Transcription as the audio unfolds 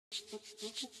Back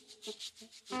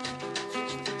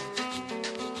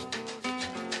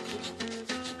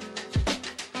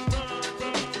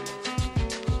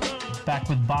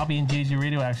with Bobby and JG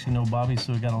Radio. I actually know Bobby,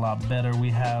 so we got a lot better. We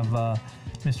have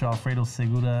Mr. Alfredo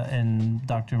Segura and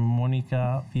Dr.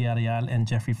 Monica Villarreal and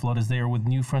Jeffrey Flores. They are with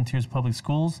New Frontiers Public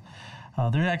Schools.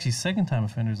 They're actually second-time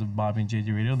offenders of Bobby and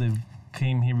JG Radio. They've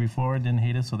came here before, didn't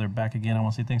hate us, so they're back again. I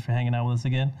want to say thanks for hanging out with us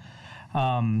again.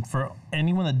 For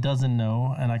anyone that doesn't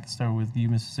know, and I can start with you,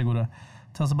 Mr. Segura,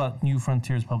 tell us about New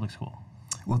Frontiers Public School.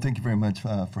 Well, thank you very much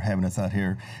for having us out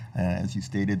here. As you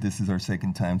stated, this is our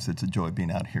second time, so it's a joy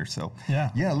being out here. So, yeah,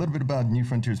 a little bit about New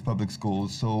Frontiers Public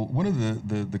Schools. So one of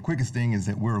the quickest thing is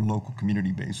that we're a local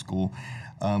community-based school.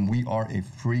 We are a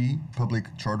free public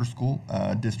charter school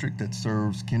district that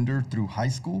serves kinder through high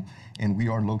school, and we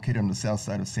are located on the south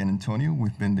side of San Antonio.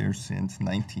 We've been there since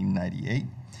 1998.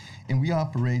 And we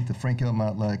operate the Frank L.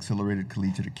 Matla Accelerated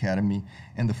Collegiate Academy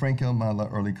and the Frank L.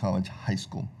 Matla Early College High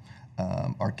School.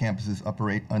 Our campuses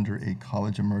operate under a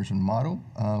college immersion model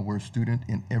where a student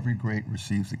in every grade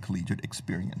receives a collegiate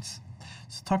experience.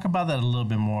 So talk about that a little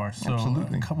bit more. So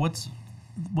absolutely.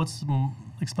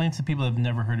 Explain to people that have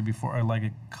never heard it before, like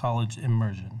a college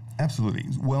immersion. Absolutely.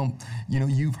 Well,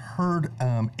 you've heard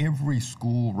every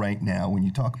school right now, when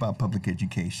you talk about public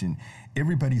education,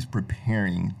 everybody's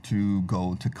preparing to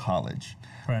go to college.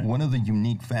 Right. One of the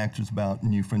unique factors about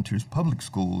New Frontiers Public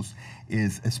Schools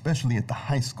is, especially at the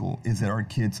high school, is that our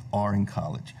kids are in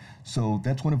college. So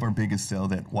that's one of our biggest sell,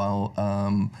 that while,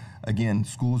 again,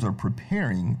 schools are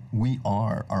preparing,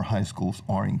 our high schools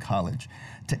are in college.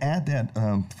 To add that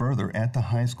further, at the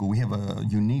high school, we have a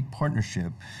unique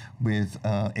partnership with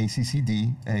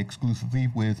ACCD, exclusively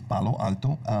with Palo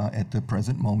Alto at the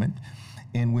present moment.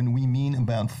 And when we mean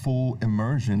about full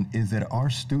immersion is that our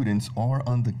students are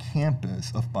on the campus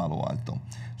of Palo Alto.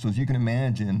 So as you can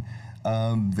imagine,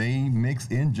 they mix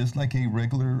in just like a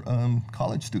regular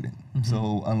college student. Mm-hmm.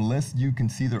 So unless you can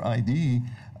see their ID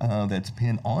that's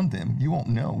pinned on them, you won't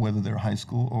know whether they're high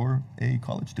school or a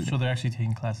college student. So they're actually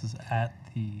taking classes at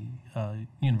the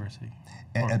university?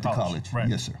 At the college, right.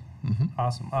 Yes, sir. Mm-hmm.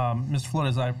 Awesome. Mr.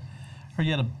 Flores, I heard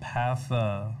you had a path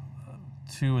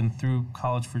to and through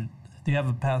college for. Do you have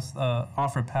a path,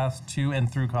 offer paths to and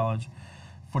through college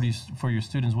for your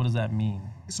students? What does that mean?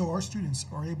 So our students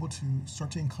are able to start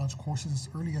taking college courses as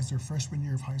early as their freshman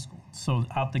year of high school. So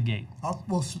out the gate?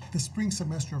 The spring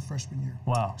semester of freshman year.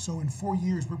 Wow. So in 4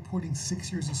 years, we're putting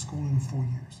 6 years of school in 4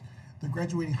 years. They're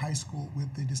graduating high school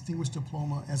with a distinguished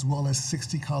diploma as well as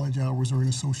 60 college hours or an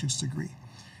associate's degree.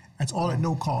 That's all at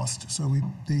no cost. So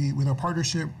with our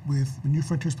partnership with New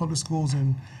Frontiers Public Schools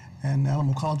and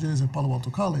Alamo Colleges and Palo Alto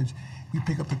College, we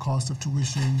pick up the cost of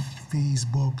tuition, fees,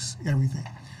 books, everything.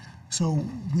 So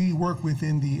we work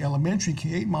within the elementary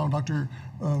K-8 model, Dr.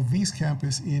 V's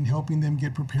campus, in helping them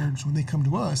get prepared. So when they come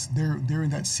to us, they're in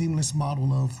that seamless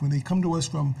model of when they come to us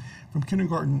from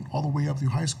kindergarten all the way up through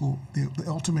high school, the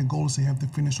ultimate goal is they have to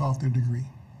finish off their degree.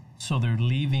 So they're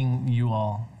leaving you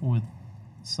all with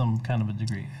some kind of a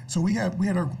degree. So we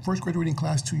had our first graduating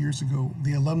class 2 years ago.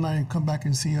 The alumni come back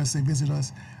and see us, they visit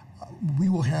us. We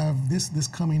will have this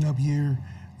coming up year,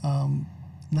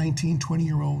 19,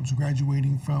 20-year-olds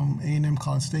graduating from A&M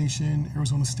College Station,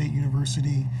 Arizona State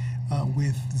University,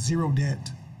 with zero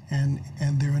debt and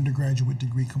their undergraduate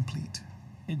degree complete.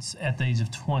 It's at the age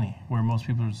of 20, where most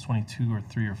people are 22 or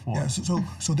 3 or 4. Yeah,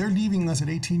 so they're leaving us at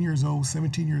 18 years old,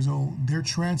 17 years old. They're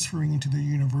transferring into their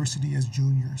university as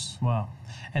juniors. Wow.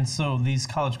 And so these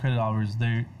college credit hours,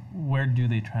 where do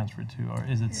they transfer to, or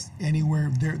is it anywhere?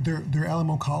 They're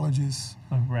Alamo colleges.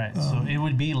 Oh, right. So it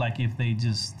would be like if they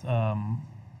just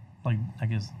like, I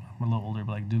guess I'm a little older,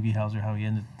 but like Doogie Howser, how he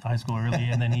ended high school early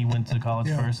and then he went to college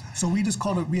first. So we just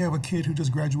called it. We have a kid who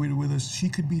just graduated with us. She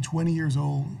could be 20 years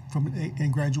old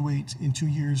and graduate in 2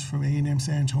 years from A&M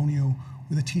San Antonio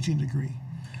with a teaching degree.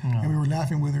 No. And we were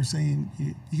laughing with her, saying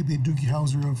you could be a Doogie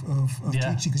Howser of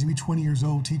teaching because you'd be 20 years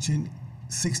old teaching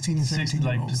 16 and 17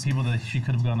 like year olds. People that she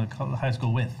could have gone to high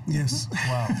school with. Yes.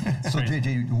 Wow. So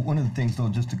JJ, one of the things though,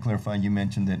 just to clarify, you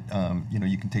mentioned that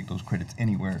you can take those credits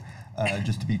anywhere.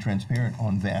 Just to be transparent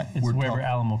on that, it's wherever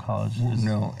Alamo College is.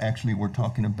 No, actually, we're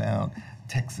talking about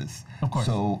Texas. Of course.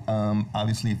 So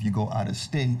obviously, if you go out of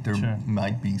state, there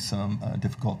might be some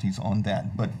difficulties on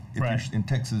that. But if you're in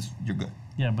Texas, you're good.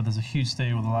 Yeah, but there's a huge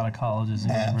state with a lot of colleges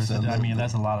and universities. I mean,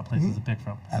 that's a lot of places to pick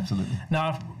from. Absolutely.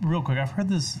 Now, real quick, I've heard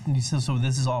this, and you said, so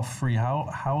this is all free.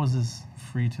 How is this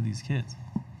free to these kids?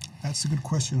 That's a good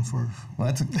question for... Well,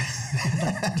 that's a...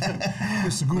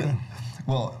 Mr. Gouda.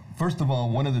 Well, first of all,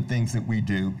 one of the things that we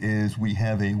do is we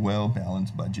have a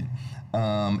well-balanced budget.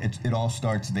 It all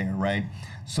starts there, right?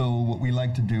 So what we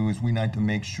like to do is we like to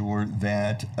make sure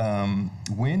that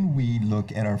when we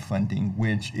look at our funding,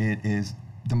 which it is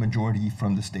the majority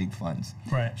from the state funds.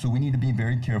 Right. So we need to be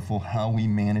very careful how we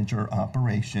manage our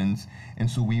operations, and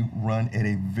so we run at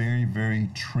a very, very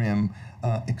trim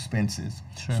expenses.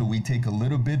 Sure. So we take a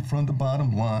little bit from the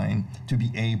bottom line to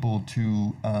be able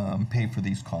to pay for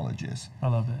these colleges. I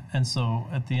love it. And so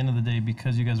at the end of the day,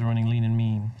 because you guys are running lean and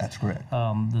mean, That's correct.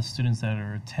 the students that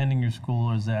are attending your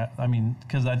school, is that, I mean,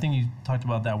 because I think you talked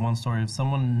about that one story of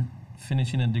someone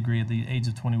finishing a degree at the age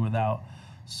of 20 without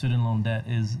student loan debt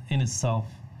is in itself,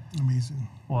 Amazing.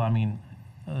 well, I mean,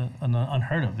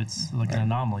 unheard of. It's like an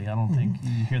anomaly. I don't think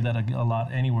you hear that a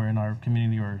lot anywhere in our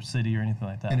community or city or anything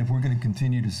like that. And if we're going to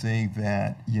continue to say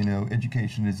that, you know,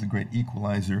 education is a great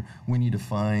equalizer, we need to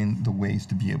find the ways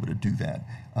to be able to do that.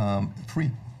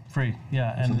 Free. Free,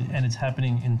 yeah, and it's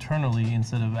happening internally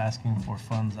instead of asking for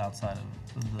funds outside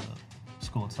of the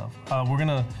school itself. We're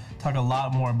gonna talk a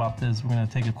lot more about this. We're gonna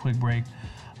take a quick break.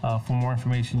 For more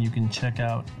information, you can check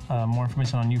out more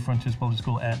information on New Frontiers Public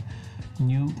School at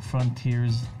New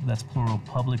Frontiers, that's plural,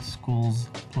 public schools,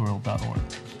 plural.org.